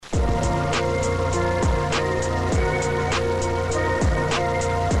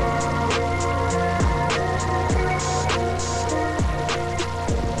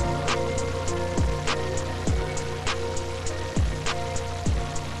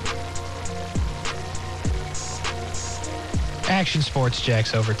Action Sports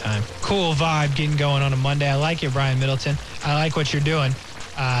Jacks Overtime. Cool vibe getting going on a Monday. I like it, Brian Middleton. I like what you're doing.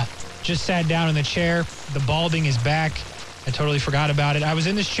 Just sat down in the chair. The balding is back. I totally forgot about it. I was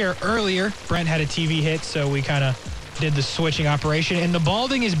in this chair earlier. Brent had a TV hit, so we kind of did the switching operation, and the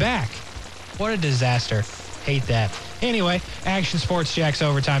balding is back. What a disaster. Hate that. Anyway, Action Sports Jacks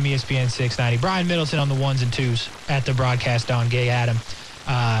Overtime, ESPN 690. Brian Middleton on the ones and twos at the broadcast on Gay Adam.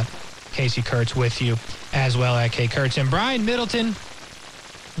 Casey Kurtz with you as well at K Kurtz. And Brian Middleton,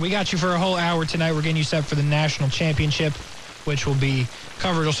 we got you for a whole hour tonight. We're getting you set for the national championship, which will be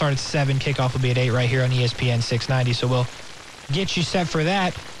coverage will start at 7. Kickoff will be at 8 right here on ESPN 690. So we'll get you set for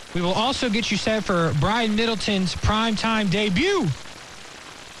that. We will also get you set for Brian Middleton's primetime debut.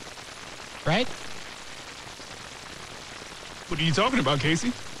 Right? What are you talking about,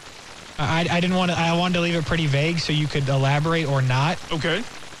 Casey? I didn't want to. I wanted to leave it pretty vague so you could elaborate or not. Okay.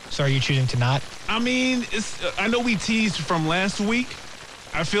 So are you choosing to not? I mean, I know we teased from last week.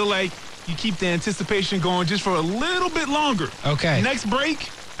 I feel like you keep the anticipation going just for a little bit longer. Okay. Next break,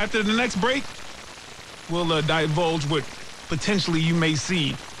 after the next break, we'll divulge what potentially you may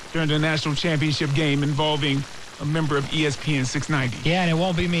see during the national championship game involving a member of ESPN 690. Yeah, and it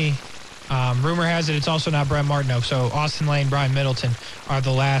won't be me. Rumor has it it's also not Brett Martineau. So Austin Lane, Brian Middleton are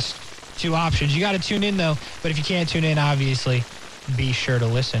the last two options. You got to tune in, though. But if you can't tune in, obviously, be sure to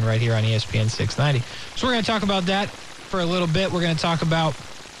listen right here on ESPN 690. So we're going to talk about that for a little bit. We're going to talk about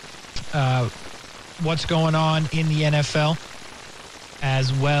what's going on in the NFL,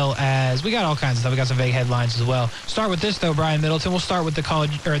 as well as we got all kinds of stuff. We got some vague headlines as well. Start with this, though, Brian Middleton. We'll start with the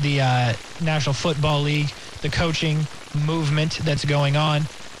college or the National Football League, the coaching movement that's going on.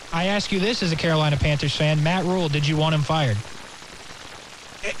 I ask you this as a Carolina Panthers fan. Matt Rule, did you want him fired?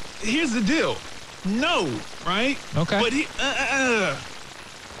 Here's the deal. No, right? Okay. But he,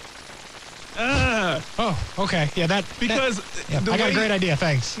 Oh, okay. Yeah, because I got a great idea.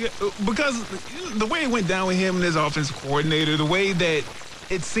 Thanks. Because the way it went down with him and his offensive coordinator, the way that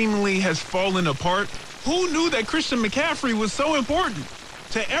it seemingly has fallen apart, who knew that Christian McCaffrey was so important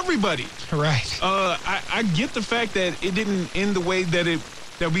to everybody? Right. I get the fact that it didn't end the way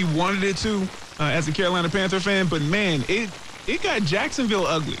that we wanted it to as a Carolina Panther fan, but man, it got Jacksonville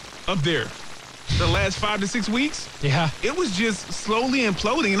ugly up there. The last 5 to 6 weeks, yeah, it was just slowly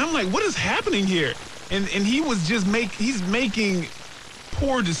imploding, and I'm like, what is happening here? And he was just he's making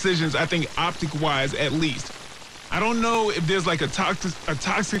poor decisions, I think, optic-wise at least. I don't know if there's like a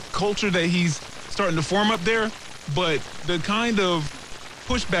toxic culture that he's starting to form up there, but the kind of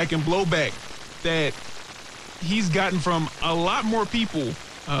pushback and blowback that he's gotten from a lot more people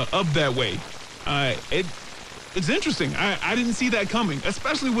up that way, it's interesting. I didn't see that coming,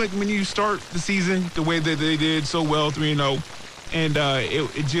 especially when you start the season the way that they did so well, 3-0, and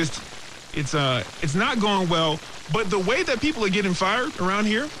it's not going well. But the way that people are getting fired around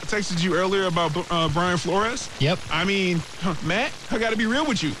here, I texted you earlier about Brian Flores. Yep. I mean, Matt, I got to be real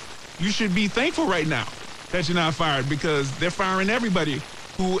with you. You should be thankful right now that you're not fired, because they're firing everybody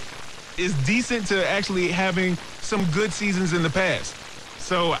who is decent to actually having some good seasons in the past.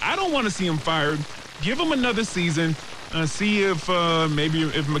 So I don't want to see him fired. Give him another season. See if maybe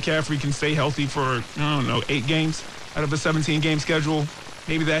if McCaffrey can stay healthy for, 8 games out of a 17-game schedule.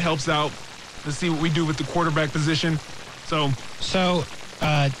 Maybe that helps out. Let's see what we do with the quarterback position. So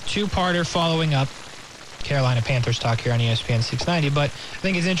two-parter following up Carolina Panthers talk here on ESPN 690. But I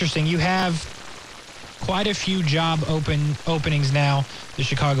think it's interesting. You have quite a few job openings now. The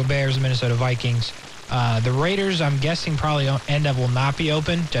Chicago Bears, the Minnesota Vikings. The Raiders, I'm guessing, probably end up will not be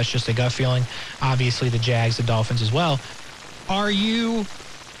open. That's just a gut feeling. Obviously, the Jags, the Dolphins as well. You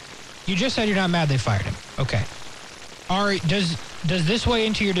just said you're not mad they fired him. Okay. Does this weigh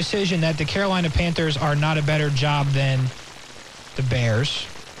into your decision that the Carolina Panthers are not a better job than the Bears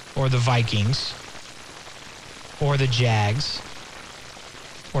or the Vikings or the Jags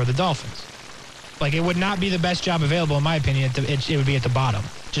or the Dolphins? Like, it would not be the best job available, in my opinion. It would be at the bottom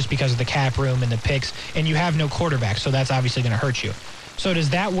just because of the cap room and the picks, and you have no quarterback, so that's obviously going to hurt you. So does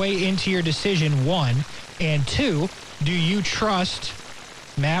that weigh into your decision, one? And two, do you trust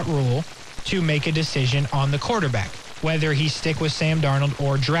Matt Rule to make a decision on the quarterback, whether he stick with Sam Darnold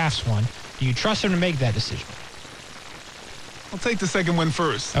or drafts one? Do you trust him to make that decision? I'll take the second one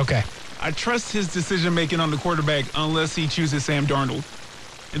first. Okay. I trust his decision-making on the quarterback unless he chooses Sam Darnold.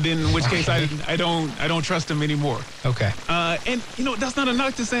 And then in which case I don't trust him anymore. Okay. And, that's not a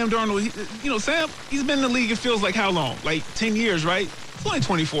knock to Sam Darnold. Sam, he's been in the league, it feels like how long? Like 10 years, right? He's only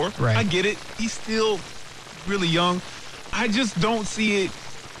 24. Right. I get it. He's still really young. I just don't see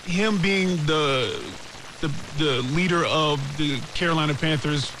him being the leader of the Carolina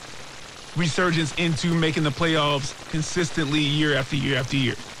Panthers resurgence into making the playoffs consistently year after year after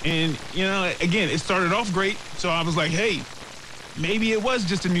year. And, again, it started off great. So I was like, hey, maybe it was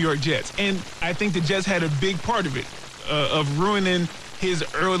just the New York Jets. And I think the Jets had a big part of it, of ruining his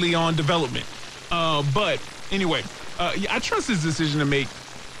early on development. But anyway, I trust his decision to make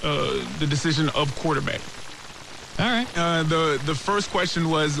the decision of quarterback. All right. The first question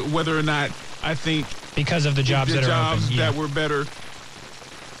was whether or not I think because of the jobs that are open, that were better.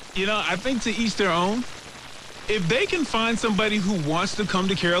 I think to each their own. If they can find somebody who wants to come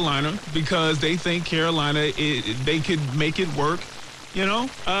to Carolina because they think Carolina they could make it work,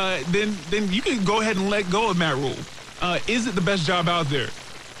 then you can go ahead and let go of Matt Rule. Is it the best job out there?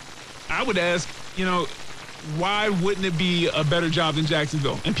 I would ask, why wouldn't it be a better job than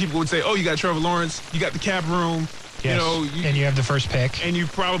Jacksonville? And people would say, oh, you got Trevor Lawrence, you got the cap room, yes. And you have the first pick. And you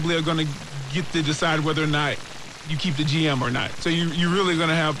probably are going to get to decide whether or not you keep the GM or not. So you're really going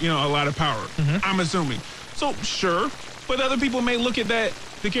to have, a lot of power, I'm assuming. So, sure, but other people may look at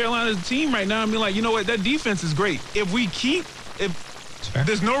the Carolina team right now and be like, you know what, that defense is great. If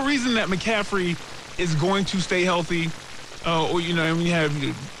there's no reason that McCaffrey is going to stay healthy, and you have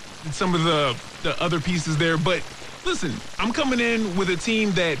some of the other pieces there. But listen, I'm coming in with a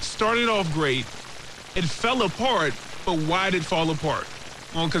team that started off great. It fell apart, but why did it fall apart?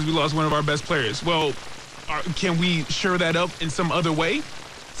 Well, because we lost one of our best players. Well, can we shore that up in some other way?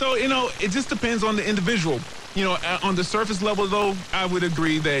 So, it just depends on the individual. On the surface level, though, I would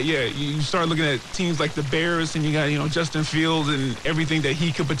agree that, you start looking at teams like the Bears and you got, Justin Fields and everything that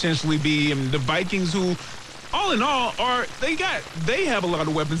he could potentially be. And the Vikings, who, all in all, they have a lot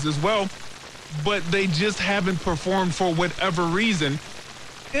of weapons as well, but they just haven't performed for whatever reason.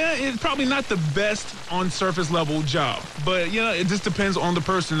 Yeah, it's probably not the best on surface level job, but it just depends on the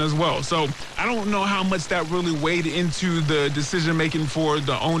person as well. So I don't know how much that really weighed into the decision making for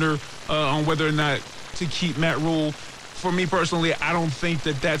the owner on whether or not to keep Matt Rule. For me personally, I don't think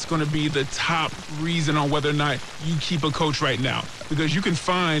that that's going to be the top reason on whether or not you keep a coach right now, because you can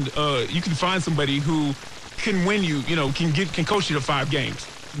find somebody who can win you, can coach you to 5 games.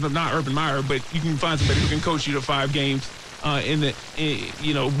 Not Urban Meyer, but you can find somebody who can coach you to 5 games.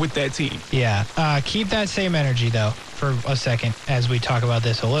 With that team. Yeah. Keep that same energy, though, for a second as we talk about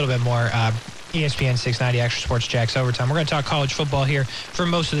this a little bit more. ESPN 690 Extra Sports Jax Overtime. We're going to talk college football here for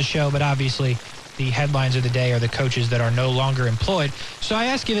most of the show, but obviously the headlines of the day are the coaches that are no longer employed. So I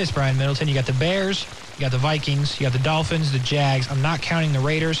ask you this, Brian Middleton. You got the Bears, you got the Vikings, you got the Dolphins, the Jags. I'm not counting the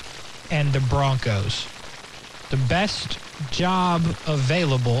Raiders and the Broncos. The best job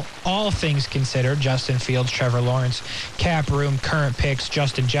available, all things considered: Justin Fields, Trevor Lawrence, cap room, current picks,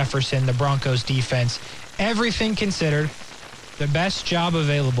 Justin Jefferson, the Broncos defense, everything considered, the best job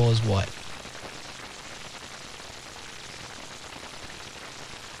available is what?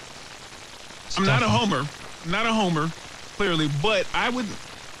 I'm not a homer, clearly, but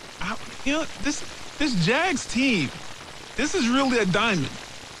this Jags team, this is really a diamond.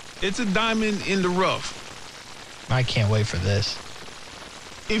 It's a diamond in the rough. I can't wait for this.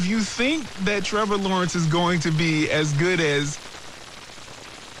 If you think that Trevor Lawrence is going to be as good as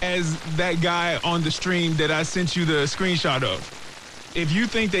that guy on the stream that I sent you the screenshot of, if you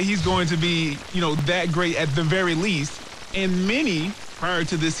think that he's going to be, that great at the very least, and many prior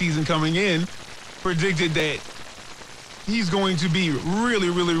to this season coming in predicted that he's going to be really,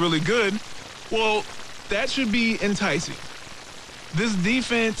 really, really good, well, that should be enticing. This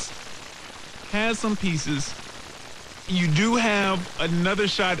defense has some pieces. You do have another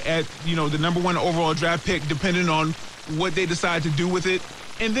shot at, the #1 overall draft pick, depending on what they decide to do with it.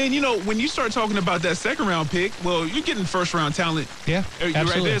 And then, when you start talking about that second-round pick, well, you're getting first-round talent. Yeah, absolutely.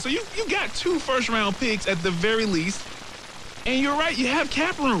 Right there. So you got 2 first-round picks at the very least. And you're right, you have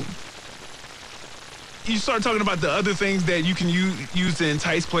cap room. You start talking about the other things that you can use to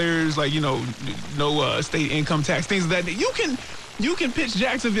entice players, like, no state income tax, things like that. You can pitch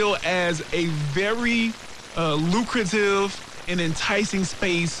Jacksonville as a very lucrative and enticing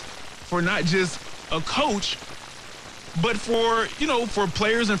space for not just a coach, but for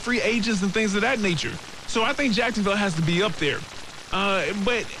players and free agents and things of that nature. So I think Jacksonville has to be up there.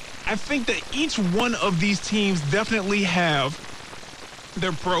 But I think that each one of these teams definitely have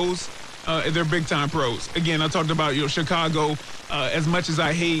their pros, their big-time pros. Again, I talked about, Chicago, as much as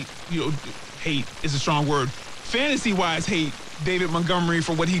I hate is a strong word. Fantasy-wise, hate David Montgomery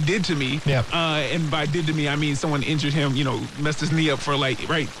for what he did to me. Yeah. And by did to me, I mean someone injured him, messed his knee up for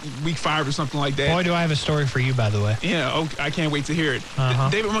week 5 or something like that. Boy, do I have a story for you, by the way. Yeah, okay, I can't wait to hear it.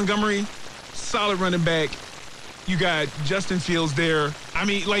 David Montgomery, solid running back. You got Justin Fields there. I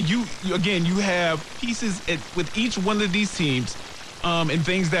mean, you have pieces with each one of these teams and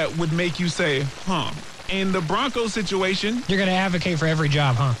things that would make you say, huh. In the Broncos situation, You're going to advocate for every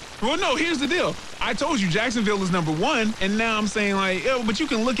job, huh? well, no, here's the deal. I told you Jacksonville is number one, and now I'm saying, like, but you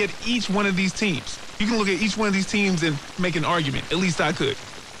can look at each one of these teams. You can look at each one of these teams and make an argument. At least I could.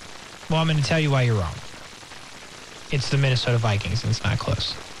 Well, I'm going to tell you why you're wrong. It's the Minnesota Vikings, and it's not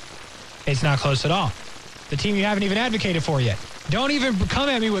close. It's not close at all. The team you haven't even advocated for yet. Don't even come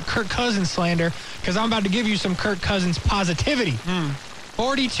at me with Kirk Cousins slander, because I'm about to give you some Kirk Cousins positivity.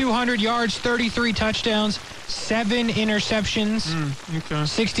 4,200 yards, 33 touchdowns, 7 interceptions, Okay.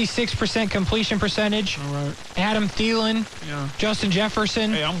 66% completion percentage. All right. Adam Thielen, Yeah. Justin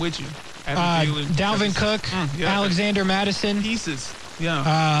Jefferson, Hey, I'm with you. Adam Thielen, Dalvin Cook, yeah. Alexander Madison. Pieces.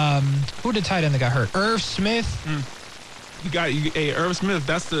 Yeah. Who did tight end that got hurt? Irv Smith. Hey, Irv Smith,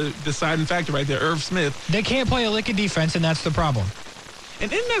 that's the deciding factor right there. Irv Smith. They can't play a lick of defense, and that's the problem.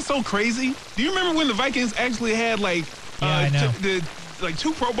 And isn't that so crazy? Do you remember when the Vikings actually had like I know. like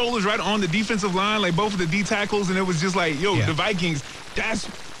 2 Pro Bowlers right on the defensive line, like both of the D tackles, and it was just like, yo, Yeah. the Vikings, that's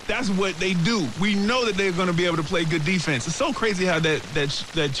what they do. We know that they're going to be able to play good defense. It's so crazy how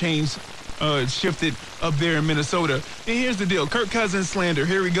that change shifted up there in Minnesota. And here's the deal. Kirk Cousins slander.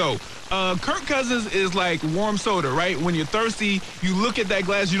 Here we go. Kirk Cousins is like warm soda, right? When you're thirsty, you look at that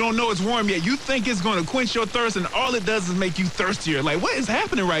glass, you don't know it's warm yet. You think it's going to quench your thirst, and all it does is make you thirstier. Like, what is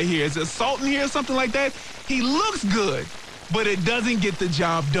happening right here? Is there salt in here or something like that? He looks good, but it doesn't get the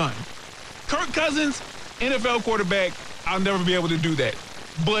job done. Kirk Cousins, NFL quarterback, I'll never be able to do that.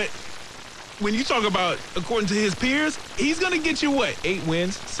 But when you talk about, according to his peers, he's going to get you what? 8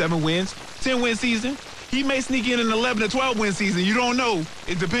 wins, 7 wins, 10-win season. He may sneak in an 11 or 12-win season. You don't know.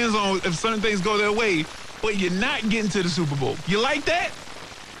 It depends on if certain things go their way. But you're not getting to the Super Bowl. You like that?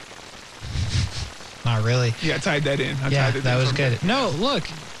 Not really. Yeah, I tied that in. Yeah, that was good. No, look,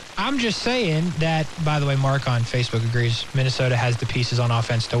 I'm just saying that, by the way, Mark on Facebook agrees Minnesota has the pieces on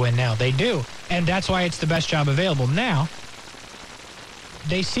offense to win now. They do. And that's why it's the best job available. Now,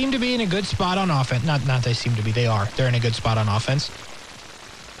 they seem to be in a good spot on offense. Not they seem to be. They are. They're in a good spot on offense.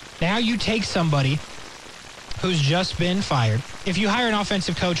 Now you take somebody who's just been fired. If you hire an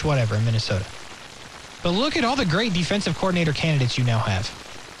offensive coach, whatever, in Minnesota. But look at all the great defensive coordinator candidates you now have.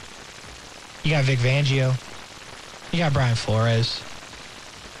 You got Vic Fangio. You got Brian Flores.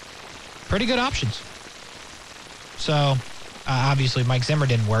 Pretty good options. So, obviously, Mike Zimmer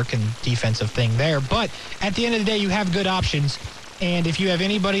didn't work and defensive thing there. But at the end of the day, you have good options. And if you have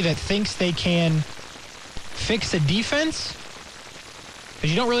anybody that thinks they can fix a defense, because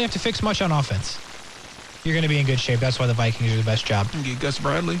you don't really have to fix much on offense, you're going to be in good shape. That's why the Vikings are the best job. You get Gus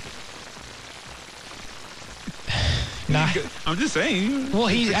Bradley. Nah. I'm just saying. Well,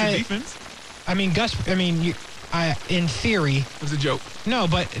 he's defense. I mean, Gus. I mean, in theory. It was a joke. No,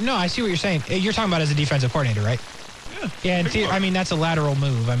 I see what you're saying. You're talking about as a defensive coordinator, right? Yeah. Yeah, in theory, I mean, that's a lateral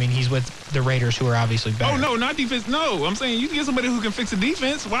move. I mean, he's with the Raiders, who are obviously better. Oh, no, not defense. No, I'm saying you can get somebody who can fix a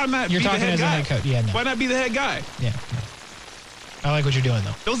defense. Why not You're be the talking head as guy? a head coach. Yeah, no. Why not be the head guy? Yeah. No. I like what you're doing,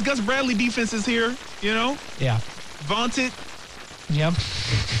 though. Those Gus Bradley defenses here, you know, Yeah. vaunted. Yep.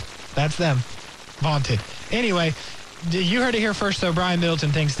 That's them. Vaunted. Anyway, you heard it here first, though. Brian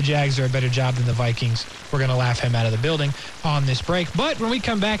Middleton thinks the Jags are a better job than the Vikings. We're going to laugh him out of the building on this break. But when we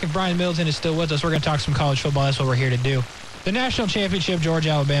come back, if Brian Middleton is still with us, we're going to talk some college football. That's what we're here to do. The national championship, Georgia,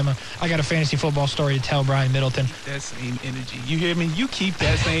 Alabama. I got a fantasy football story to tell Brian Middleton. That same energy. You hear me? You keep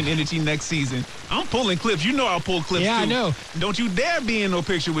that same energy next season. I'm pulling clips. You know I'll pull clips, Yeah, too. I know. Don't you dare be in no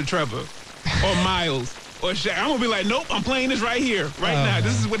picture with Trevor or Miles or Shaq. I'm going to be like, nope, I'm playing this right here, right now. man.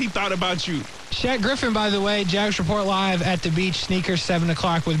 This is what he thought about you. Shaq Griffin, by the way, Jags Report Live at the beach. Sneakers, 7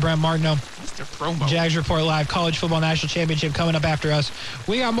 o'clock with Brent Martineau. Mr. Promo. Jags Report Live, College Football National Championship coming up after us.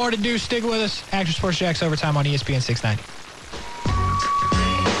 We got more to do. Stick with us. Action Sports Jax Overtime on ESPN 690.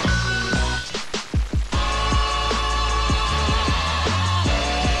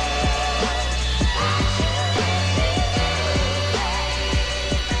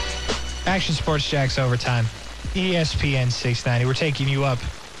 Action Sports Jax Overtime, ESPN 690. We're taking you up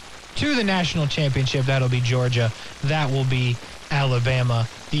to the national championship. That'll be Georgia. That will be Alabama,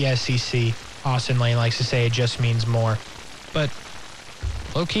 the SEC. Austin Lane likes to say it just means more. But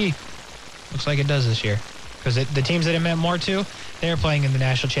low-key, looks like it does this year. Because the teams that it meant more to, they're playing in the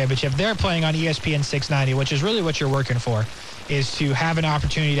national championship. They're playing on ESPN 690, which is really what you're working for, is to have an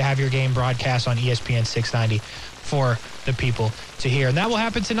opportunity to have your game broadcast on ESPN 690 for the people to hear. And that will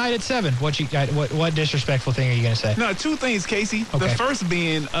happen tonight at 7. What disrespectful thing are you going to say? No, 2 things, Casey. Okay. The first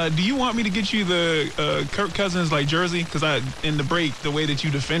being, do you want me to get you the Kirk Cousins like jersey? Because in the break, the way that you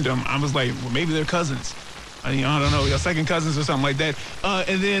defend them, I was like, well, maybe they're cousins. I don't know, your second cousins or something like that.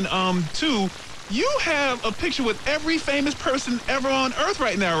 And then 2, you have a picture with every famous person ever on earth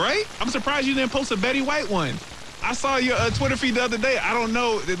right now, right? I'm surprised you didn't post a Betty White one. I saw your Twitter feed the other day. I don't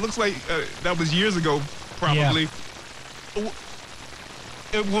know. It looks like that was years ago, probably. Yeah.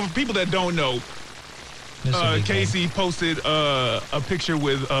 For people that don't know, Casey posted a picture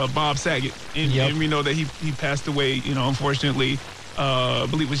with Bob Saget, and we know that he passed away, unfortunately, I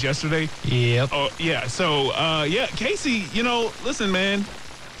believe it was yesterday. Yep. Yeah, so, Casey, listen, man,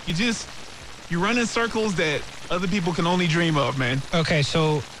 you run in circles that other people can only dream of, man. Okay,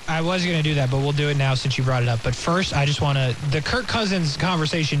 so I was going to do that, but we'll do it now since you brought it up. But first, I just want to – the Kirk Cousins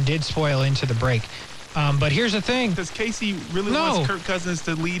conversation did spoil into the break. But here's the thing. Does Casey really wants Kirk Cousins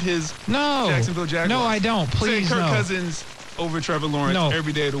to lead his Jacksonville Jaguars? No, I don't. Please, Kirk Cousins over Trevor Lawrence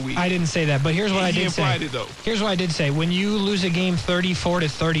every day of the week. I didn't say that, but here's what I did say. He implied it, though. Here's what I did say. When you lose a game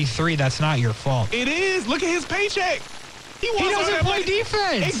 34-33, that's not your fault. It is. Look at his paycheck. He doesn't play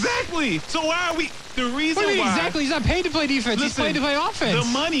defense. Exactly. So why are we – the reason why – Exactly. He's not paid to play defense. He's paid to play offense.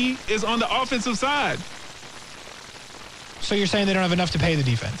 The money is on the offensive side. So you're saying they don't have enough to pay the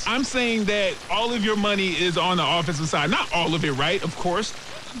defense? I'm saying that all of your money is on the offensive side. Not all of it, right? Of course.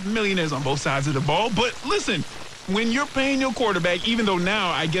 Millionaires on both sides of the ball. But listen, when you're paying your quarterback, even though now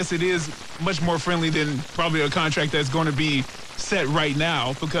I guess it is much more friendly than probably a contract that's going to be set right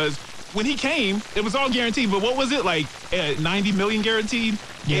now, because when he came, it was all guaranteed. But what was it, like $90 million guaranteed?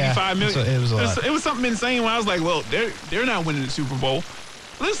 Yeah, $85 million? It was a lot. It was something insane when I was like, well, they're not winning the Super Bowl.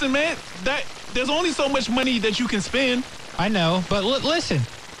 Listen, man, there's only so much money that you can spend. I know, but listen,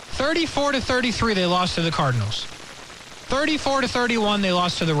 34-33 they lost to the Cardinals. 34-31 they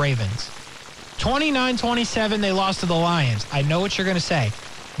lost to the Ravens. 29-27 they lost to the Lions. I know what you're going to say,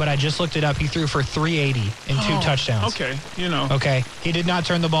 but I just looked it up. He threw for 380 and 2 touchdowns. Okay, Okay, he did not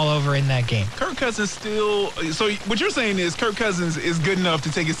turn the ball over in that game. Kirk Cousins still – so what you're saying is Kirk Cousins is good enough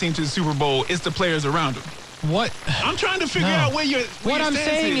to take his team to the Super Bowl. It's the players around him. What? I'm trying to figure out where your What I'm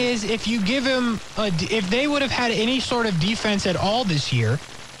saying is if you give him if they would have had any sort of defense at all this year,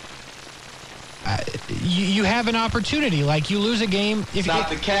 you have an opportunity. Like, you lose a game. Stop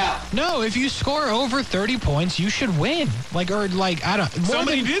the cap. No, if you score over 30 points, you should win. I don't.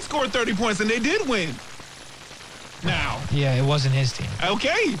 Somebody did score 30 points and they did win. Now. Yeah, it wasn't his team.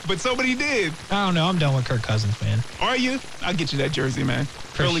 Okay, but somebody did. I don't know. I'm done with Kirk Cousins, man. Are you? I'll get you that jersey, man.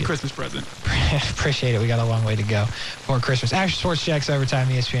 Early Christmas present. Appreciate it. We got a long way to go for Christmas. Action Sports Jacks Overtime,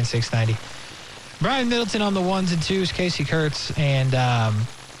 ESPN 690. Brian Middleton on the 1s and 2s, Casey Kurtz, and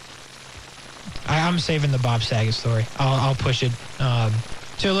I'm saving the Bob Saget story. I'll push it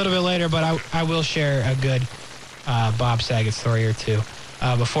to a little bit later, but I will share a good Bob Saget story or two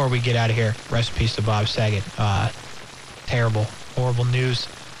before we get out of here. Rest in peace to Bob Saget. Terrible, horrible news.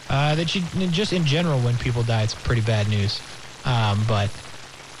 That you just in general, when people die, it's pretty bad news. But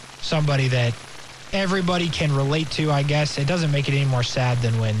somebody that everybody can relate to, I guess. It doesn't make it any more sad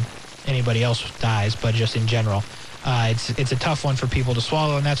than when anybody else dies, but just in general, it's a tough one for people to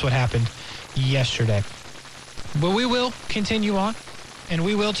swallow, and that's what happened yesterday. But we will continue on, and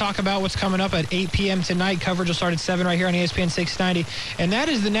we will talk about what's coming up at 8 p.m. tonight. Coverage will start at 7 right here on ESPN 690, and that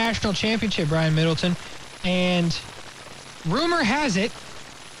is the national championship, Brian Middleton. And rumor has it,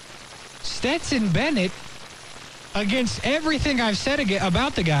 Stetson Bennett, against everything I've said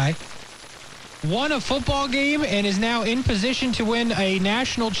about the guy, won a football game and is now in position to win a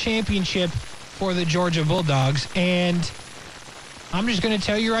national championship for the Georgia Bulldogs. And I'm just going to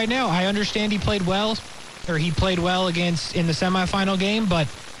tell you right now, I understand he played well in the semifinal game, but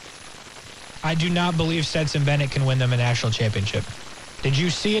I do not believe Stetson Bennett can win them a national championship. Did you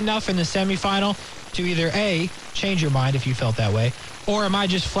see enough in the semifinal to either A, change your mind if you felt that way, or am I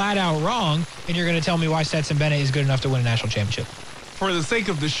just flat out wrong and you're going to tell me why Stetson Bennett is good enough to win a national championship? For the sake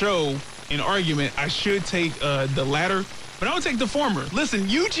of the show, in argument, I should take the latter, but I would take the former. Listen,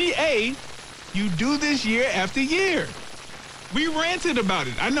 UGA, you do this year after year. We ranted about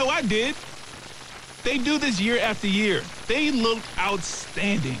it. I know I did. They do this year after year. They looked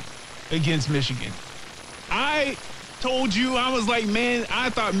outstanding against Michigan. I told you, I was like, man, I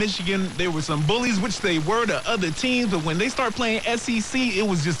thought Michigan, they were some bullies, which they were to other teams, but when they start playing SEC, it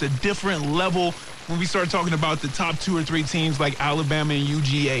was just a different level when we start talking about the top 2 or 3 teams like Alabama and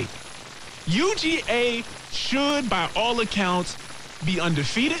UGA. UGA should, by all accounts, be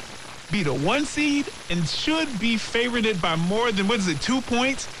undefeated, be the 1 seed, and should be favorited by more than, 2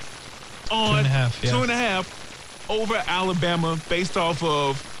 points? On 2.5, yeah. 2.5 over Alabama based off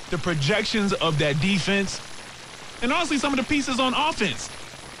of the projections of that defense and honestly some of the pieces on offense.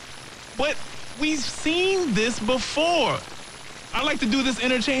 But we've seen this before. I like to do this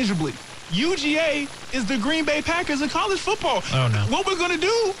interchangeably. UGA is the Green Bay Packers of college football. Oh, no. What we're going to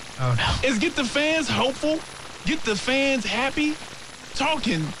do no. is get the fans hopeful, get the fans happy,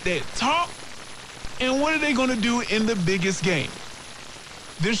 talking that talk, and what are they going to do in the biggest game?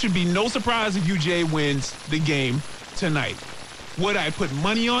 There should be no surprise if UGA wins the game tonight. Would I put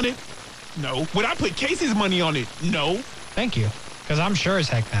money on it? No. Would I put Casey's money on it? No. Thank you, because I'm sure as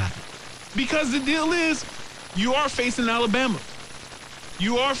heck not. Because the deal is, you are facing Alabama.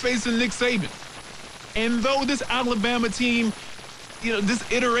 You are facing Nick Saban. And though this Alabama team, this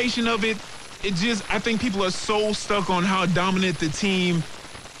iteration of it, I think people are so stuck on how dominant the team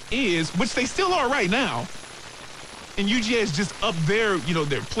is, which they still are right now. And UGA is just up there,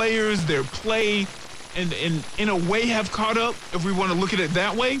 their players, their play, and in a way have caught up, if we want to look at it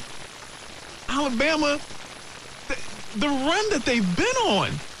that way. Alabama, the run that they've been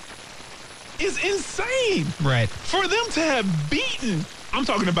on is insane. Right. For them to have beaten, I'm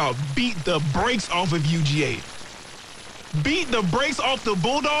talking about beat the brakes off of UGA, beat the brakes off the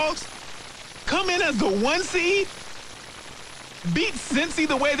Bulldogs, come in as the 1 seed, beat Cincy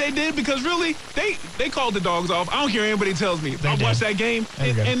the way they did, because really they called the Dogs off. I don't care what anybody tells me. I watched that game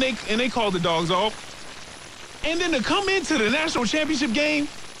and they called the Dogs off. And then to come into the national championship game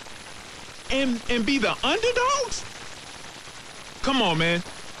and be the underdogs? Come on, man.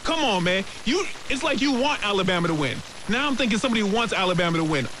 Come on, man. It's like you want Alabama to win. Now I'm thinking somebody wants Alabama to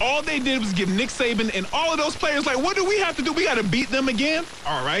win. All they did was give Nick Saban and all of those players, like, what do we have to do? We got to beat them again?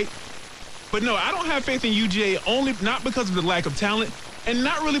 All right. But no, I don't have faith in UGA, only not because of the lack of talent and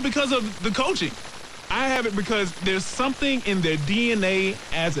not really because of the coaching. I have it because there's something in their DNA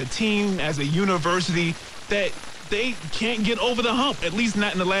as a team, as a university, that they can't get over the hump, at least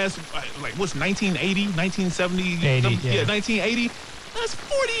not in the last, 1980, 1970? 1980. That's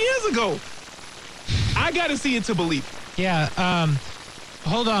 40 years ago. I got to see it to believe it. Yeah,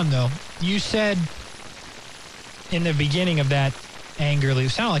 hold on, though. You said in the beginning of that angrily, it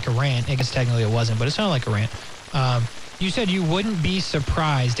sounded like a rant. I guess technically it wasn't, but it sounded like a rant. You said you wouldn't be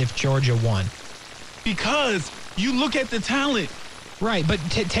surprised if Georgia won. Because you look at the talent. Right, but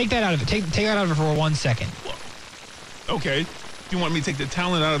take that out of it. Take that out of it for 1 second. Okay. You want me to take the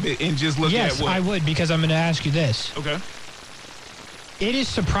talent out of it and just look at what? Yes, I would, because I'm going to ask you this. Okay. It is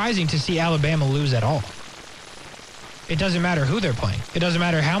surprising to see Alabama lose at all. It doesn't matter who they're playing. It doesn't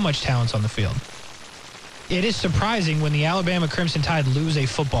matter how much talent's on the field. It is surprising when the Alabama Crimson Tide lose a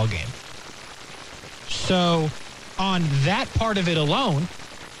football game. So, on that part of it alone,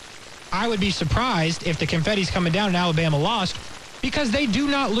 I would be surprised if the confetti's coming down and Alabama lost, because they do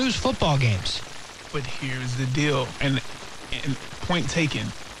not lose football games. But here's the deal, and point taken.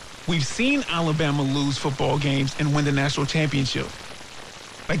 We've seen Alabama lose football games and win the national championship.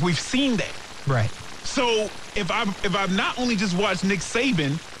 Like, we've seen that. Right. So if I've not only just watched Nick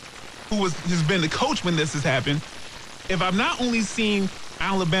Saban, who has been the coach when this has happened, if I've not only seen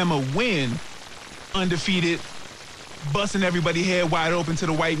Alabama win undefeated, busting everybody head wide open to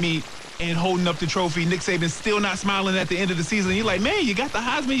the white meat and holding up the trophy, Nick Saban still not smiling at the end of the season. You're like, man, you got the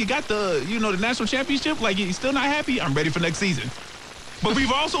Heisman, you got the national championship. Like, you're still not happy? I'm ready for next season. But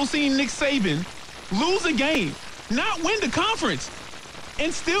we've also seen Nick Saban lose a game, not win the conference,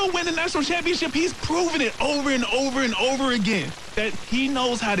 and still win the national championship. He's proven it over and over and over again that he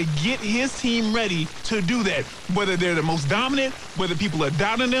knows how to get his team ready to do that, whether they're the most dominant, whether people are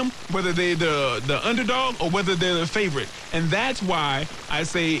doubting them, whether they're the underdog, or whether they're the favorite. And that's why I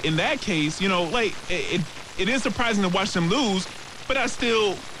say in that case, it is surprising to watch them lose, but I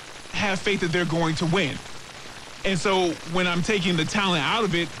still have faith that they're going to win. And so when I'm taking the talent out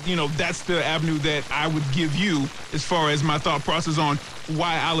of it, that's the avenue that I would give you as far as my thought process on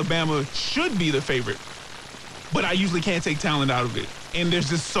why Alabama should be the favorite. But I usually can't take talent out of it. And there's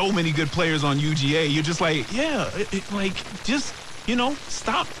just so many good players on UGA. You're just like, yeah,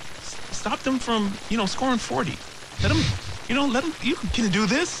 stop them from, scoring 40. Let them, you can do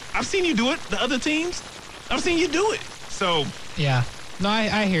this. I've seen you do it. The other teams, I've seen you do it. So. Yeah. No,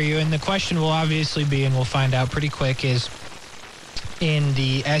 I hear you. And the question will obviously be, and we'll find out pretty quick, is in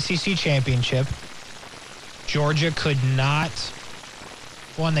the SEC championship, Georgia could not,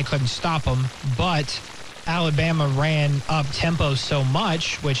 they couldn't stop them, but Alabama ran up tempo so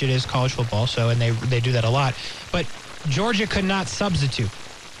much, which it is college football, and they do that a lot, but Georgia could not substitute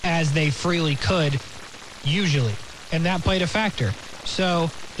as they freely could usually, and that played a factor. So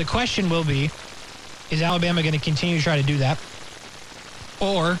the question will be, is Alabama going to continue to try to do that?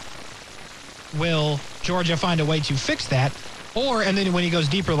 Or will Georgia find a way to fix that? Or, and then when he goes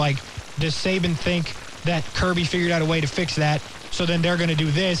deeper, like, does Saban think that Kirby figured out a way to fix that So then they're going to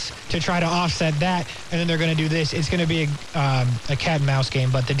do this to try to offset that, and then they're going to do this. It's going to be a cat and mouse game.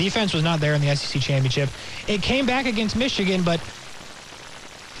 But the defense was not there in the SEC championship. It came back against Michigan, but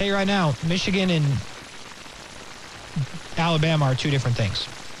I'll tell you right now, Michigan and Alabama are two different things.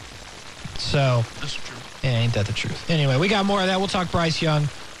 So, That's true. yeah, ain't that the truth? Anyway, we got more of that. We'll talk Bryce Young.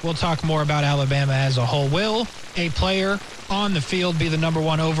 We'll talk more about Alabama as a whole. Will a player on the field be the number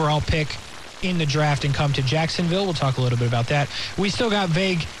 1 overall pick in the draft and come to Jacksonville? We'll talk a little bit about that. We still got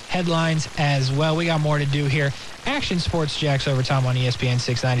vague headlines as well. We got more to do here. Action Sports Jacks Overtime on ESPN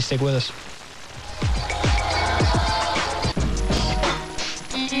 690. Stick with us.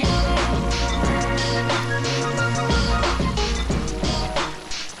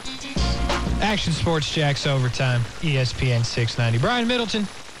 Action Sports Jacks Overtime, ESPN 690. Brian Middleton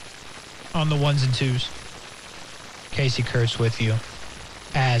on the ones and twos. Casey Kurtz with you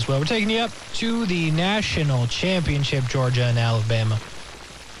as well. We're taking you up to the national championship, Georgia and Alabama.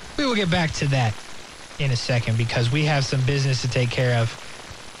 We will get back to that in a second because we have some business to take care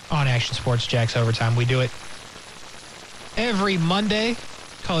of on Action Sports Jacks Overtime. We do it every Monday.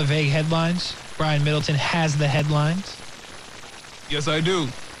 Call it Vague Headlines. Brian Middleton has the headlines. Yes, I do.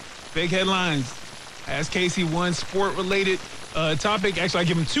 Big headlines. Ask Casey one sport-related topic. Actually, I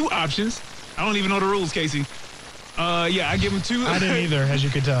give him 2 options. I don't even know the rules, Casey. I give him 2. I didn't either, as you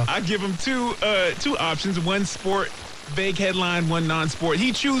could tell. I give him two options. 1 sport, vague headline, 1 non-sport.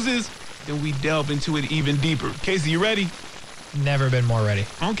 He chooses, then we delve into it even deeper. Casey, you ready? Never been more ready.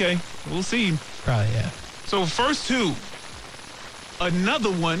 Okay, we'll see. Probably, yeah. So first 2,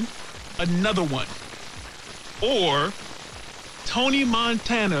 another one, or Tony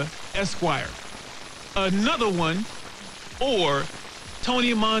Montana Esquire. Another one, or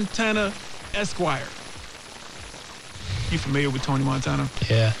Tony Montana Esquire. You familiar with Tony Montana?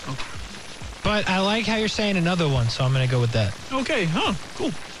 Yeah. Okay. But I like how you're saying another one, so I'm going to go with that. Okay, cool.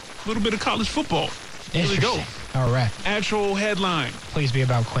 A little bit of college football. Here we go. All right. Actual headline. Please be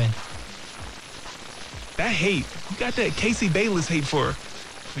about Quinn. That hate. You got that Casey Bayless hate for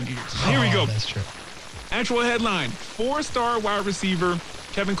years. Here we go. That's true. Actual headline. 4-star wide receiver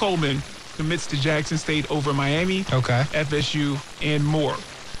Kevin Coleman commits to Jackson State over Miami, Okay. FSU, and more.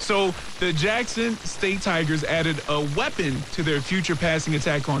 So the Jackson State Tigers added a weapon to their future passing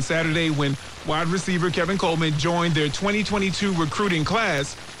attack on Saturday when wide receiver Kevin Coleman joined their 2022 recruiting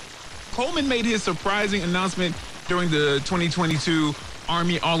class. Coleman made his surprising announcement during the 2022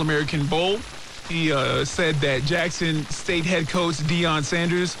 Army All-American Bowl. He said that Jackson State head coach Deion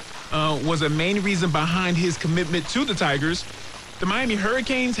Sanders was a main reason behind his commitment to the Tigers. The Miami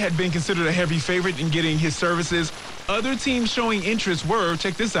Hurricanes had been considered a heavy favorite in getting his services. Other teams showing interest were,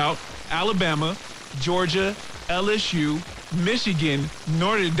 check this out, Alabama, Georgia, LSU, Michigan,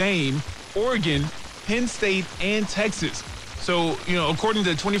 Notre Dame, Oregon, Penn State, and Texas. So, according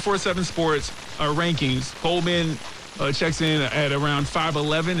to 24/7 Sports rankings, Coleman checks in at around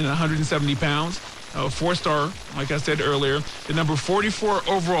 5'11" and 170 pounds. 4-star, like I said earlier, the number 44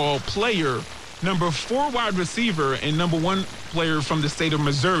 overall player, number 4 wide receiver, and number 1 player from the state of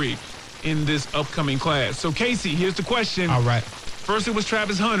Missouri in this upcoming class. So, Casey, here's the question. All right. First it was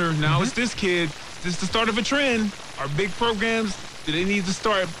Travis Hunter. Now it's this kid. Is this the start of a trend? Are big programs, do they need to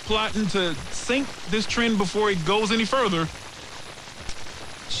start plotting to sink this trend before it goes any further?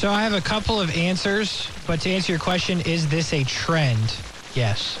 So I have a couple of answers, but to answer your question, is this a trend?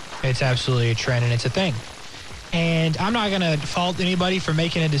 Yes, it's absolutely a trend, and it's a thing. And I'm not going to fault anybody for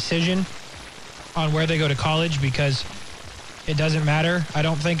making a decision on where they go to college because it doesn't matter, I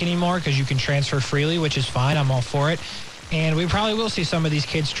don't think, anymore, because you can transfer freely, which is fine. I'm all for it. And we probably will see some of these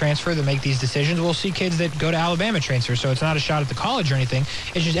kids transfer that make these decisions. We'll see kids that go to Alabama transfer. So it's not a shot at the college or anything.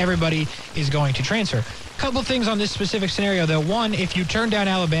 It's just everybody is going to transfer. A couple things on this specific scenario, though. One, if you turn down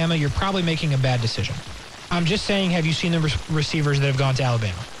Alabama, you're probably making a bad decision. I'm just saying, have you seen the receivers that have gone to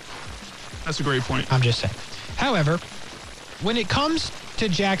Alabama? That's a great point. I'm just saying. However, when it comes to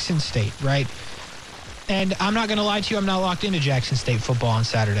Jackson State, right, and I'm not going to lie to you, I'm not locked into Jackson State football on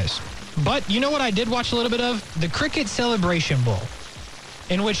Saturdays. But you know what I did watch a little bit of? The Cricket Celebration Bowl,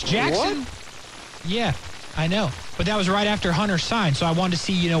 in which Jackson... What? Yeah, I know. But that was right after Hunter signed, so I wanted to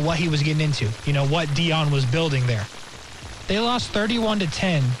see, what he was getting into, what Deion was building there. They lost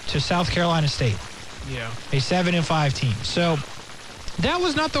 31-10 to South Carolina State, Yeah. a 7-5 team. So that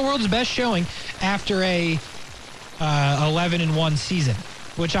was not the world's best showing after a 11-1 season,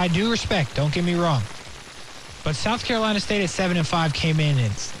 which I do respect, don't get me wrong. But South Carolina State at 7-5 came in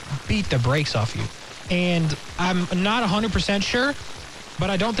and beat the brakes off you. And I'm not 100% sure, but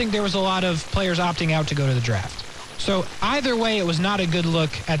I don't think there was a lot of players opting out to go to the draft. So either way, it was not a good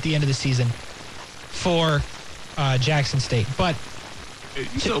look at the end of the season for Jackson State. But You're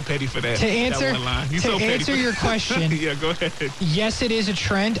so petty for that. to answer, that one line. You're to so petty answer for your that. question, Yeah, go ahead. yes, it is a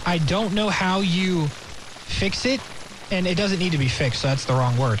trend. I don't know how you fix it, and it doesn't need to be fixed, so that's the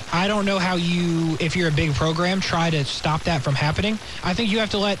wrong word. I don't know how you, if you're a big program, try to stop that from happening. I think you have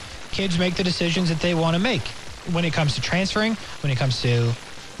to let kids make the decisions that they want to make when it comes to transferring, when it comes to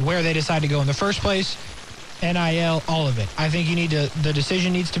where they decide to go in the first place, NIL, all of it. I think the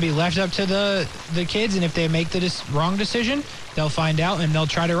decision needs to be left up to the kids, and if they make the wrong decision, they'll find out and they'll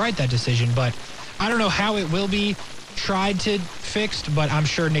try to right that decision. But I don't know how it will be tried to fixed, but I'm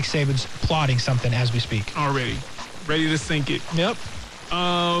sure Nick Saban's plotting something as we speak. Already. Ready to sink it. Yep.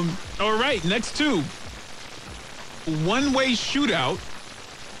 All right, next two. One-way shootout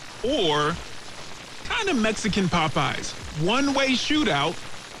or kind of Mexican Popeyes. One-way shootout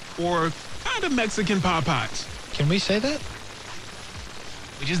or kind of Mexican Popeyes. Can we say that?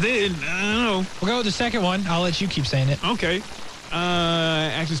 We just did. I don't know. We'll go with the second one. I'll let you keep saying it. Okay.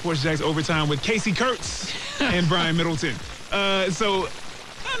 Action Sports Jacks overtime with Casey Kurtz and Brian Middleton. So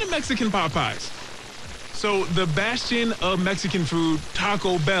kind of Mexican Popeyes. So the bastion of Mexican food,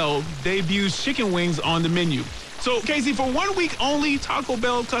 Taco Bell, debuts chicken wings on the menu. So, Casey, for 1 week only, Taco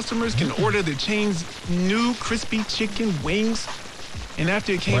Bell customers can order the chain's new crispy chicken wings. And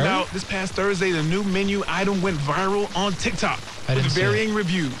after it came Where? out this past Thursday, the new menu item went viral on TikTok I with didn't see varying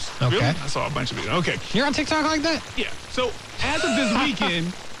reviews. Okay. Really? I saw a bunch of it. Okay. You're on TikTok like that? Yeah. So as of this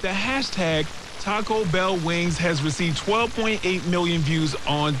weekend, the hashtag Taco Bell Wings has received 12.8 million views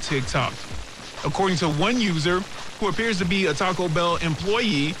on TikTok. According to one user who appears to be a Taco Bell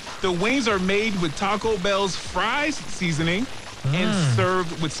employee, the wings are made with Taco Bell's fries seasoning and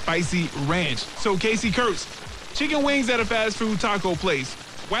served with spicy ranch. So Casey Kurtz, chicken wings at a fast food taco place,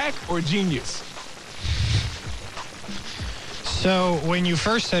 whack or genius? So when you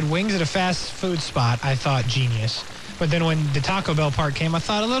first said wings at a fast food spot, I thought genius. But then when the Taco Bell part came, I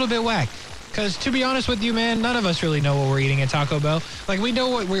thought a little bit whack. Because to be honest with you, man, none of us really know what we're eating at Taco Bell. Like, we know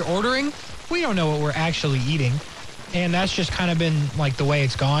what we're ordering. We don't know what we're actually eating. And that's just kind of been like the way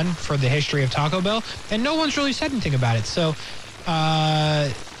it's gone for the history of Taco Bell. And no one's really said anything about it. So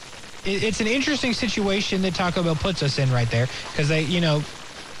it's an interesting situation that Taco Bell puts us in right there. Because they, I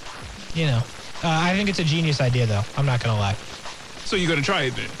think it's a genius idea, though. I'm not going to lie. So you're going to try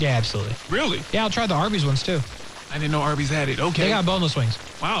it then? Yeah, absolutely. Really? Yeah, I'll try the Arby's ones, too. I didn't know Arby's had it. Okay. They got boneless wings.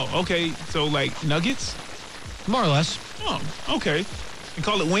 Wow. Okay. So like nuggets? More or less. Oh, okay. You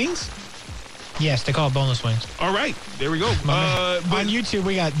call it wings? Yes, they call it boneless wings. All right. There we go. On YouTube,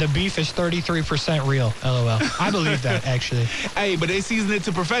 we got the beef is 33% real. LOL. I believe that, actually. Hey, but they season it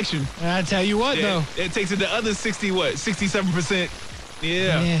to perfection. And I tell you what, though. It takes it to the other 67%.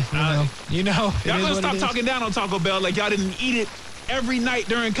 Yeah. You know. Y'all it is gonna what stop it is. talking down on Taco Bell like y'all didn't eat it every night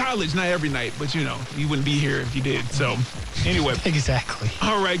during college. Not every night, but you wouldn't be here if you did. So, anyway. Exactly.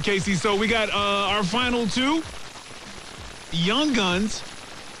 All right, Casey. So we got our final two. Young Guns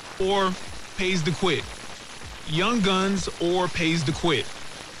or Pays to Quit. Young Guns or Pays to Quit.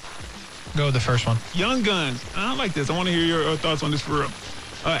 Go with the first one. Young Guns. I like this. I want to hear your thoughts on this for real.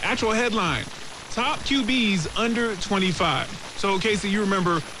 Actual headline. Top QBs under 25. So, Casey, you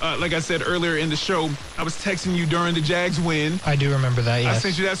remember, like I said earlier in the show, I was texting you during the Jags win. I do remember that, yes. I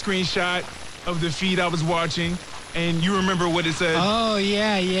sent you that screenshot of the feed I was watching, and you remember what it said? Oh,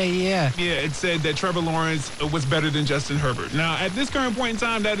 yeah. Yeah, it said that Trevor Lawrence was better than Justin Herbert. Now, at this current point in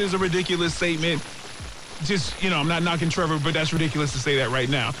time, that is a ridiculous statement. Just, I'm not knocking Trevor, but that's ridiculous to say that right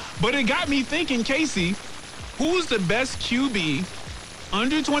now. But it got me thinking, Casey, who's the best QB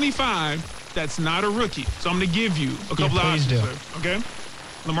under 25 that's not a rookie? So I'm going to give you a couple of options do. there, okay?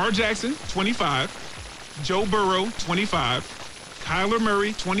 Lamar Jackson, 25. Joe Burrow, 25. Kyler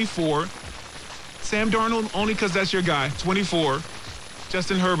Murray, 24. Sam Darnold, only because that's your guy, 24.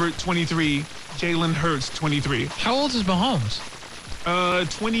 Justin Herbert, 23. Jalen Hurts, 23. How old is Mahomes?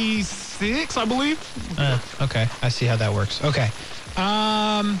 26, I believe. Okay. I see how that works. Okay.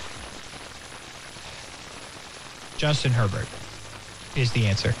 Justin Herbert is the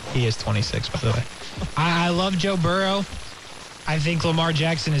answer. He is 26, by the way. I love Joe Burrow. I think Lamar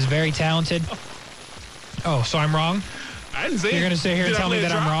Jackson is very talented. Oh, so I'm wrong? I didn't say You're it. going to sit here and Did I tell me play a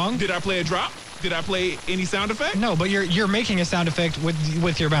that I'm drop? wrong? Did I play a drop? Did I play any sound effect? No, but you're making a sound effect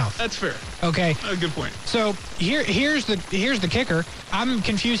with your mouth. That's fair. Okay. A good point. So here's the kicker. I'm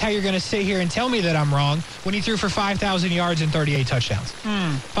confused how you're going to sit here and tell me that I'm wrong when he threw for 5,000 yards and 38 touchdowns.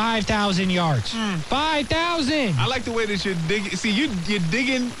 5,000 yards. 5,000. I like the way that you're digging. See, you're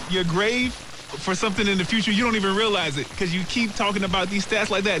digging your grave for something in the future. You don't even realize it because you keep talking about these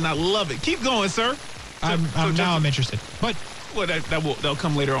stats like that, and I love it. Keep going, sir. I'm interested. But Well, that'll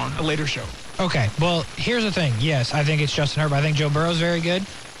come later on, a later show. Okay, well, here's the thing. Yes, I think it's Justin Herbert. I think Joe Burrow's very good.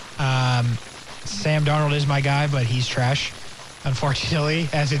 Sam Darnold is my guy, but he's trash, unfortunately,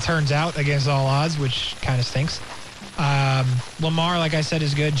 as it turns out, against all odds, which kind of stinks. Lamar, like I said,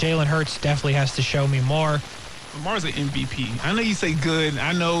 is good. Jalen Hurts definitely has to show me more. Lamar's an MVP. I know you say good.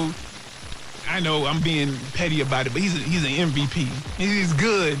 I know I'm being petty about it, but he's an MVP. He's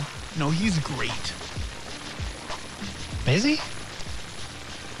good. No, he's great. Is he?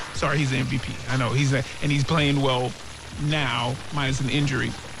 Sorry, he's an MVP. I know and he's playing well now, minus an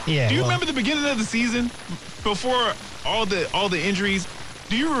injury. Yeah. Do you remember the beginning of the season before all the injuries?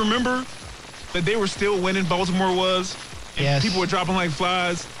 Do you remember that they were still winning? Baltimore was. And yes. People were dropping like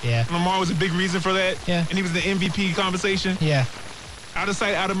flies. Yeah. Lamar was a big reason for that. Yeah. And he was the MVP conversation. Yeah. Out of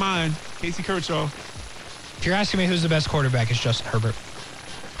sight, out of mind. Casey Kershaw. If you're asking me who's the best quarterback, it's Justin Herbert.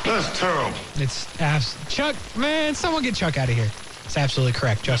 That's terrible. It's Chuck. Man, someone get Chuck out of here. It's absolutely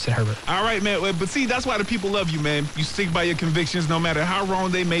correct, Justin Herbert. All right, man. But see, that's why the people love you, man. You stick by your convictions no matter how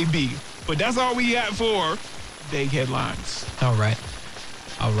wrong they may be. But that's all we got for Big Headlines. All right.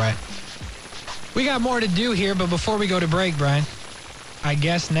 We got more to do here, but before we go to break, Brian, I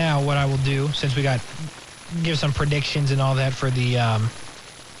guess now what I will do, since we give some predictions and all that for the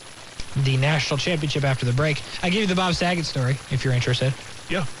national championship after the break, I gave you the Bob Saget story, if you're interested.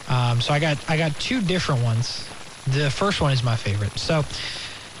 Yeah. So I got two different ones. The first one is my favorite. So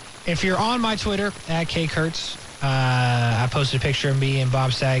if you're on my Twitter, at KKurtz, I posted a picture of me and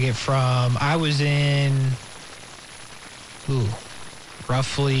Bob Saget from, I was in,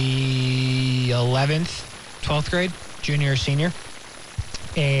 roughly 11th, 12th grade, junior or senior.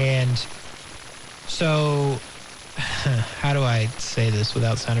 And so, how do I say this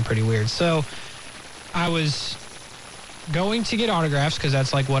without sounding pretty weird? So I was going to get autographs because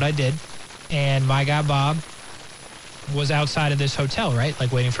that's like what I did. And my guy Bob was outside of this hotel, right?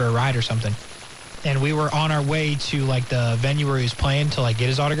 Like waiting for a ride or something. And we were on our way to like the venue where he was playing to like get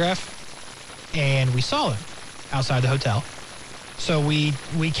his autograph. And we saw him outside the hotel. So we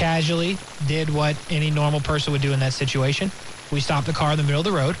casually did what any normal person would do in that situation. We stopped the car in the middle of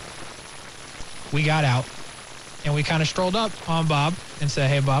the road. We got out and we kind of strolled up on Bob and said,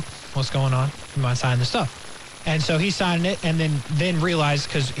 "Hey Bob, what's going on? You mind signing this stuff?" And so he signed it and then realized,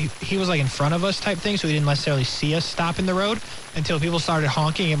 because he was like in front of us type thing, so he didn't necessarily see us stop in the road until people started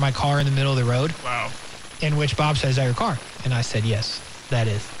honking at my car in the middle of the road. Wow. In which Bob said, "Is that your car?" And I said, "Yes, that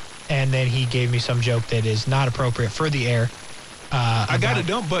is." And then he gave me some joke that is not appropriate for the air. I got a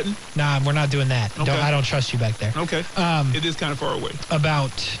dump button. Nah, we're not doing that. Okay. I don't trust you back there. Okay. It is kind of far away.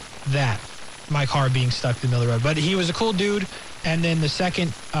 About that, my car being stuck in the middle of the road. But he was a cool dude. And then the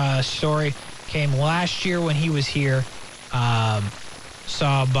second story came last year when he was here.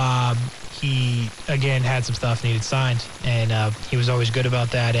 Saw Bob. He, again, had some stuff needed signed. And he was always good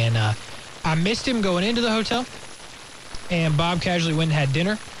about that. And I missed him going into the hotel. And Bob casually went and had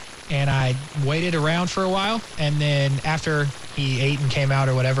dinner. And I waited around for a while. And then after he ate and came out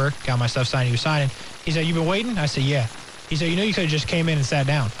or whatever, got my stuff signed, he was signing. He said, "You been waiting?" I said, "Yeah." He said, "You know, you could have just came in and sat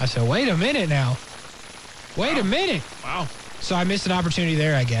down." I said, "Wait a minute now. Wait a minute." Wow. So I missed an opportunity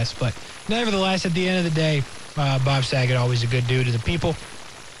there, I guess. But nevertheless, at the end of the day, Bob Saget, always a good dude to the people.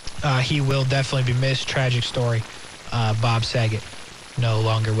 He will definitely be missed. Tragic story. Bob Saget, no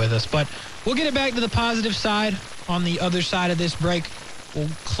longer with us. But we'll get it back to the positive side on the other side of this break. We'll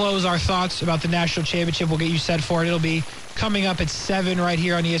close our thoughts about the national championship. We'll get you set for it. It'll be coming up at 7 right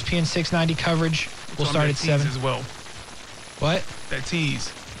here on ESPN 690 coverage. We'll start at 7 as well. What? That tease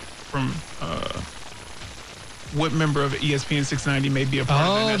from what member of ESPN 690 may be a part of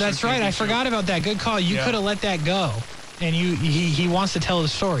that national that's right. I forgot about that. Good call. You could have let that go. And he wants to tell the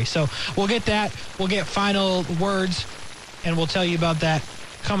story. So we'll get that. We'll get final words, and we'll tell you about that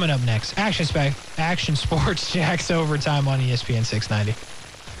coming up next. Action Sports Jacks Overtime on ESPN 690.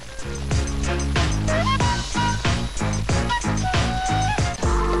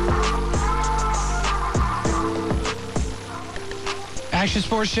 Action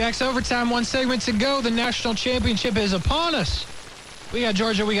Sports Jacks Overtime, one segment to go. The national championship is upon us. We got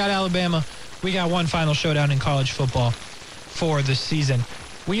Georgia, we got Alabama. We got one final showdown in college football for the season.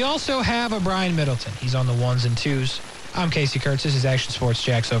 We also have a Brian Middleton. He's on the ones and twos. I'm Casey Kurtz. This is Action Sports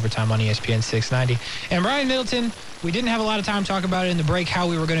Jacks Overtime on ESPN 690. And Brian Middleton, we didn't have a lot of time to talk about it in the break, how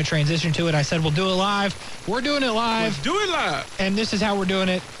we were going to transition to it. I said we'll do it live. We're doing it live. Let's do it live. And this is how we're doing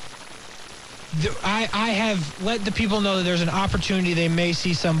it. I have let the people know that there's an opportunity they may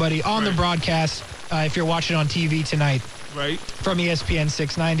see somebody on the broadcast if you're watching on TV tonight. Right. From ESPN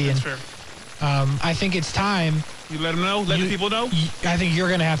 690. That's and fair. I think it's time. You let them know? Let the people know? I think you're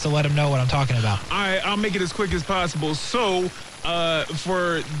going to have to let them know what I'm talking about. All right, I'll make it as quick as possible. So,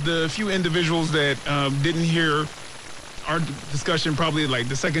 for the few individuals that didn't hear our discussion, probably like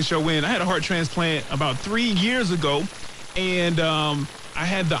the second show in, I had a heart transplant about 3 years ago, and I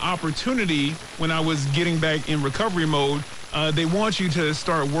had the opportunity when I was getting back in recovery mode. They want you to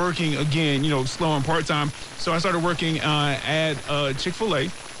start working again, slow and part-time. So I started working at Chick-fil-A,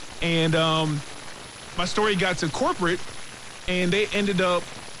 and my story got to corporate, and they ended up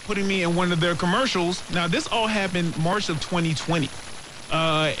putting me in one of their commercials. Now, this all happened March of 2020.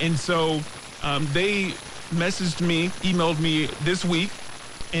 And so they messaged me, emailed me this week,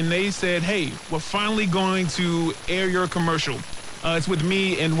 and they said, hey, we're finally going to air your commercial. It's with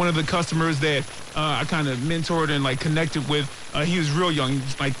me and one of the customers that I kind of mentored and connected with. He was real young, he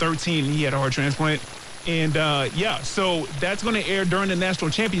was like 13, and he had a heart transplant. And so that's going to air during the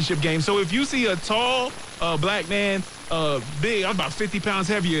national championship game. So if you see a tall black man, big, I'm about 50 pounds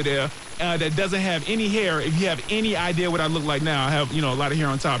heavier there, that doesn't have any hair, if you have any idea what I look like now, I have, a lot of hair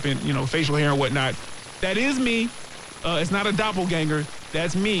on top and, facial hair and whatnot. That is me. It's not a doppelganger.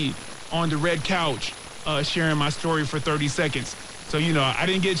 That's me on the red couch sharing my story for 30 seconds. So, I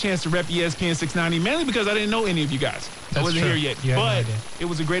didn't get a chance to rep ESPN 690, mainly because I didn't know any of you guys. I wasn't here yet. But it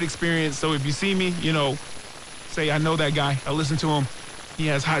was a great experience. So if you see me, say, I know that guy. I listen to him. He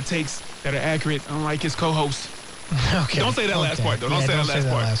has hot takes that are accurate, unlike his co-host. Okay. Don't say that last part, though. Don't say that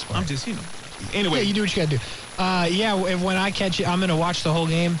last part. I'm just, Anyway. Yeah, you do what you got to do. When I catch it, I'm going to watch the whole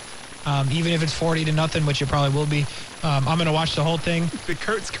game. Even if it's 40-0, which it probably will be, I'm going to watch the whole thing. The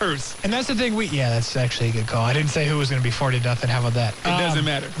Kurt's curse. And that's the thing. That's actually a good call. I didn't say who was going to be 40-0. How about that? It doesn't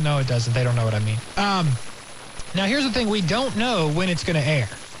matter. No, it doesn't. They don't know what I mean. Now, here's the thing. We don't know when it's going to air.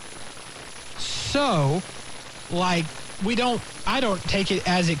 So, I don't take it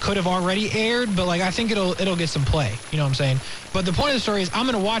as it could have already aired, but I think it'll get some play. You know what I'm saying? But the point of the story is I'm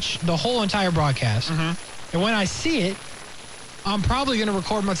going to watch the whole entire broadcast. Mm-hmm. And when I see it, I'm probably going to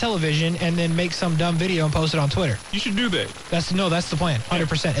record my television and then make some dumb video and post it on Twitter. You should do that. That's the plan,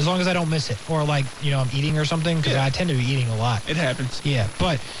 100%. As long as I don't miss it. Or I'm eating or something, because I tend to be eating a lot. It happens. Yeah,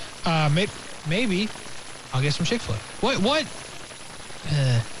 but maybe I'll get some Chick-fil-A. What?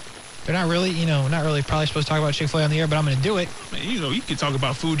 They're not really, probably supposed to talk about Chick-fil-A on the air, but I'm going to do it. Man, you can talk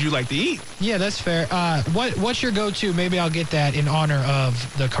about food you like to eat. Yeah, that's fair. What's your go-to? Maybe I'll get that in honor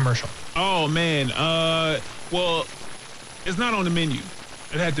of the commercial. Oh, man. Well, it's not on the menu.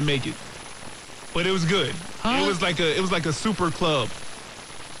 It had to make it. But it was good. Huh? It was like a super club.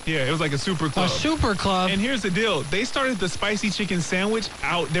 Yeah, it was like a super club. A super club. And here's the deal. They started the spicy chicken sandwich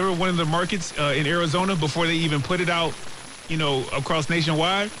out. They were one of the markets in Arizona before they even put it out, across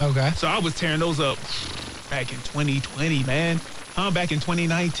nationwide. Okay. So I was tearing those up back in 2020, man. Back in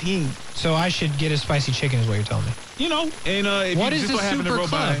 2019. So I should get a spicy chicken is what you're telling me. And if what you is just the super club?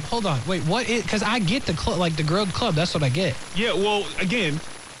 By, hold on. Wait, what is, because I get the club, the grilled club. That's what I get. Yeah, well, again,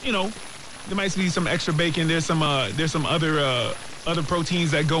 there might be some extra bacon. There's some other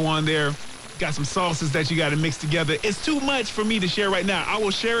proteins that go on there. Got some sauces that you got to mix together. It's too much for me to share right now. I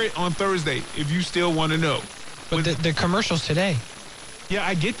will share it on Thursday if you still want to know. But the commercial's today. Yeah,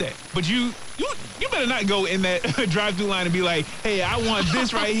 I get that. But you better not go in that drive-through line and be like, hey, I want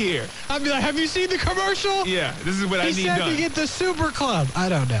this right here. I'd be like, have you seen the commercial? Yeah, this is what I need done. He said to get the super club. I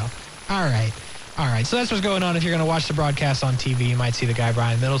don't know. All right. So that's what's going on. If you're going to watch the broadcast on TV, you might see the guy,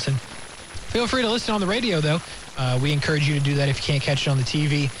 Brian Middleton. Feel free to listen on the radio, though. We encourage you to do that if you can't catch it on the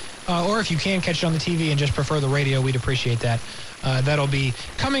TV. Or if you can catch it on the TV and just prefer the radio, we'd appreciate that. That'll be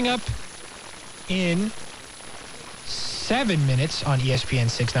coming up in 7 minutes on ESPN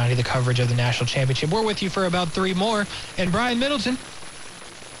 690, the coverage of the national championship. We're with you for about 3 more. And Brian Middleton,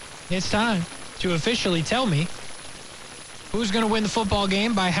 it's time to officially tell me who's going to win the football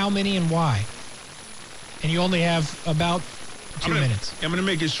game, by how many, and why. And you only have about 2 minutes. I'm going to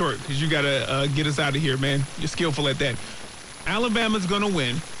make it short because you got to get us out of here, man. You're skillful at that. Alabama's going to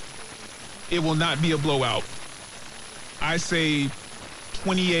win. It will not be a blowout. I say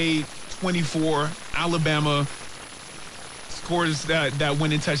 28-24, Alabama scores that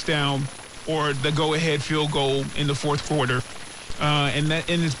winning touchdown or the go-ahead field goal in the fourth quarter. And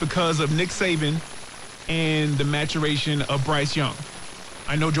it's because of Nick Saban and the maturation of Bryce Young.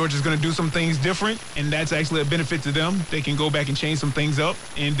 I know Georgia's going to do some things different, and that's actually a benefit to them. They can go back and change some things up,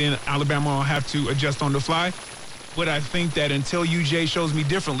 and then Alabama will have to adjust on the fly. But I think that until UJ shows me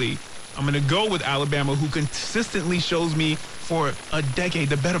differently, I'm going to go with Alabama, who consistently shows me for a decade,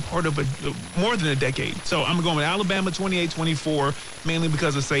 the better part of more than a decade. So I'm going with Alabama 28-24, mainly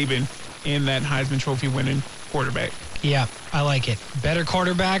because of Saban and that Heisman Trophy winning quarterback. Yeah, I like it. Better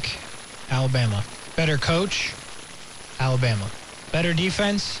quarterback, Alabama. Better coach? Alabama. Better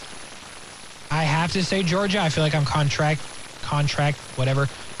defense? I have to say Georgia. I feel like I'm contract, whatever.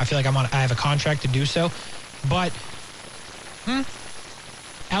 I feel like I have a contract to do so. But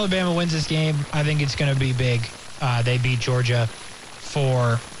Alabama wins this game. I think it's going to be big. They beat Georgia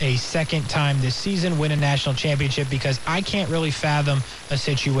for a second time this season, win a national championship, because I can't really fathom a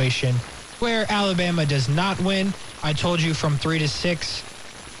situation where Alabama does not win. I told you from 3-6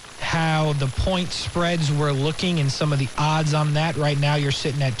 how the point spreads were looking and some of the odds on that. Right now you're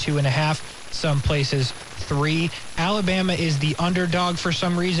sitting at 2.5, some places 3. Alabama is the underdog for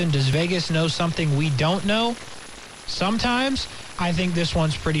some reason. Does Vegas know something we don't know? Sometimes. I think this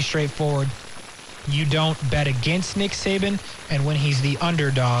one's pretty straightforward. You don't bet against Nick Saban, and when he's the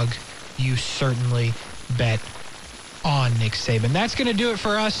underdog, you certainly bet on Nick Saban. That's going to do it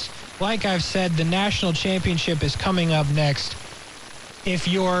for us. Like I've said, the national championship is coming up next. If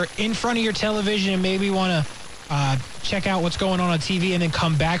you're in front of your television and maybe want to check out what's going on TV and then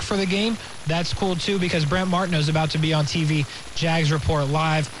come back for the game, that's cool too, because Brent Martineau is about to be on TV. Jags Report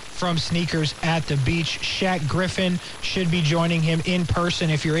live from Sneakers at the Beach. Shaq Griffin should be joining him in person.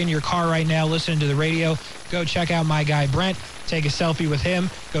 If you're in your car right now listening to the radio, go check out my guy Brent. Take a selfie with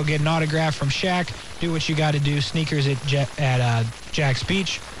him. Go get an autograph from Shaq. Do what you got to do. Sneakers at Jack's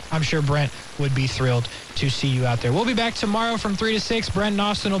Beach. I'm sure Brent would be thrilled to see you out there. We'll be back tomorrow from 3 to 6. Brent and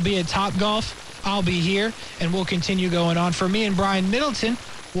Austin will be at Topgolf. I'll be here, and we'll continue going on. For me and Brian Middleton,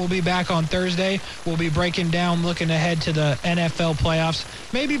 we'll be back on Thursday. We'll be breaking down, looking ahead to the NFL playoffs,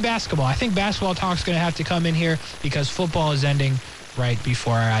 maybe basketball. I think basketball talk's going to have to come in here because football is ending right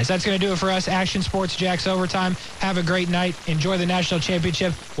before our eyes. That's going to do it for us. Action Sports Jax Overtime. Have a great night. Enjoy the national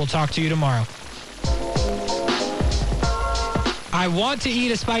championship. We'll talk to you tomorrow. I want to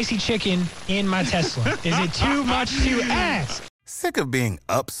eat a spicy chicken in my Tesla. Is it too much to ask? Sick of being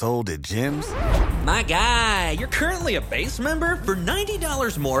upsold at gyms? My guy, you're currently a base member. For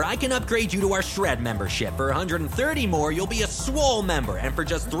 $90 more, I can upgrade you to our Shred membership. For $130 more, you'll be a Swole member. And for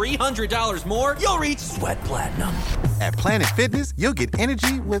just $300 more, you'll reach Sweat Platinum. At Planet Fitness, you'll get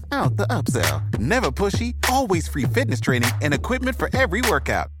energy without the upsell. Never pushy, always free fitness training and equipment for every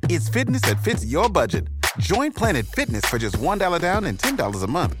workout. It's fitness that fits your budget. Join Planet Fitness for just $1 down and $10 a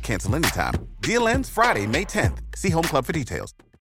month. Cancel anytime. Deal ends Friday, May 10th. See Home Club for details.